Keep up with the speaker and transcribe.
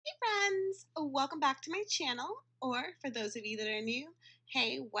friends, welcome back to my channel, or for those of you that are new,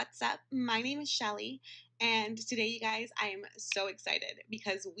 hey, what's up? My name is Shelly, and today, you guys, I am so excited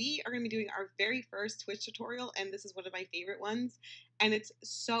because we are going to be doing our very first Twitch tutorial, and this is one of my favorite ones, and it's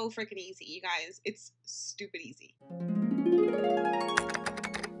so freaking easy, you guys. It's stupid easy.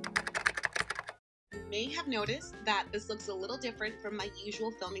 You may have noticed that this looks a little different from my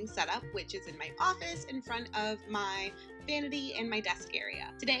usual filming setup, which is in my office in front of my vanity and my desk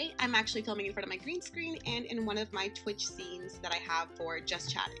area. Today, I'm actually filming in front of my green screen and in one of my Twitch scenes that I have for just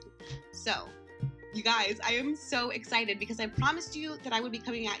chatting. So, you guys, I am so excited because I promised you that I would be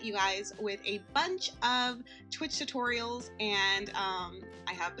coming at you guys with a bunch of Twitch tutorials, and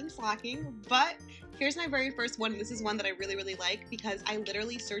I have been slacking, but here's my very first one. This is one that I really like because I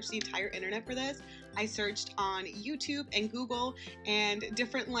literally searched the entire internet for this. I searched on YouTube and Google and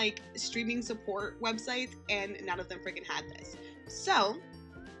different like streaming support websites, and none of them freaking had this. So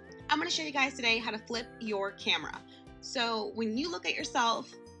I'm going to show you guys today how to flip your camera. So when you look at yourself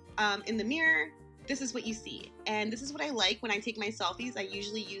in the mirror, this is what you see. And this is what I like when I take my selfies. I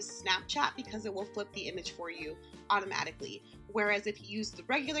usually use Snapchat because it will flip the image for you automatically. Whereas if you use the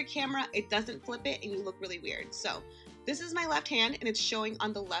regular camera, it doesn't flip it and you look really weird. So this is my left hand and it's showing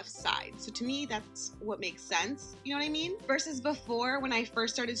on the left side. So to me, that's what makes sense. You know what I mean? Versus before, when I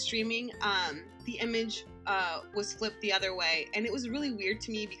first started streaming, the image was flipped the other way. And it was really weird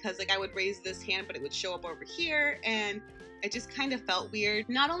to me because like I would raise this hand, but it would show up over here, and it just kind of felt weird.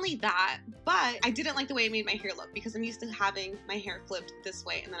 Not only that, but I didn't like the way it made my hair look because I'm used to having my hair flipped this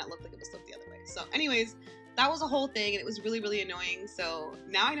way and then it looked like it was flipped the other way. So anyways, that was a whole thing and it was really annoying. So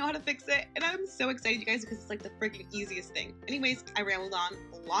now I know how to fix it and I'm so excited, you guys, because it's like the freaking easiest thing. Anyways, I rambled on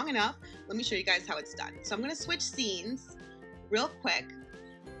long enough. Let me show you guys how it's done. So I'm gonna switch scenes real quick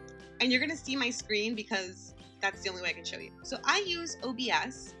and you're gonna see my screen because that's the only way I can show you. So I use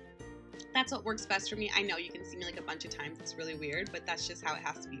OBS. That's what works best for me. I know you can see me like a bunch of times. It's really weird, but that's just how it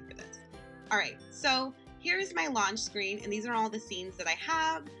has to be for this. All right, so here's my launch screen, and these are all the scenes that I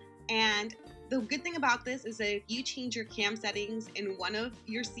have. And the good thing about this is that if you change your cam settings in one of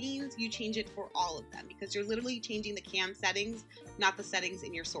your scenes, you change it for all of them because you're literally changing the cam settings, not the settings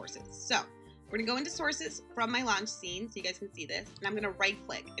in your sources. So we're gonna go into sources from my launch scene so you guys can see this, and I'm gonna right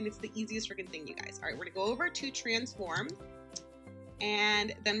click, and it's the easiest freaking thing, you guys. All right, we're gonna go over to transform,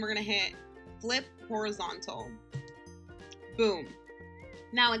 and then we're gonna hit flip horizontal. Boom.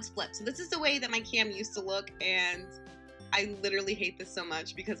 Now it's flipped. So this is the way that my cam used to look, and I literally hate this so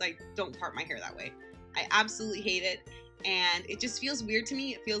much because I don't part my hair that way. I absolutely hate it, and it just feels weird to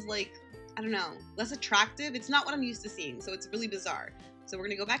me. It feels like, I don't know, less attractive. It's not what I'm used to seeing, so it's really bizarre. So we're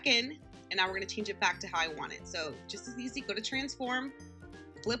gonna go back in, and now we're gonna change it back to how I want it. So just as easy, go to transform,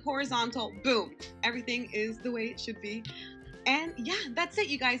 flip horizontal, boom. Everything is the way it should be. And yeah, that's it,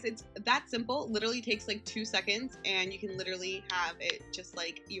 you guys. It's that simple. Literally takes like 2 seconds and you can literally have it just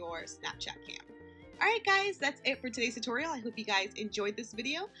like your Snapchat cam. Alright guys, that's it for today's tutorial. I hope you guys enjoyed this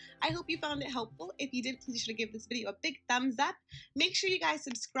video. I hope you found it helpful. If you did, please be sure to give this video a big thumbs up. Make sure you guys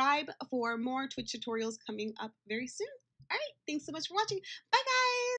subscribe for more Twitch tutorials coming up very soon. Alright, thanks so much for watching. Bye guys!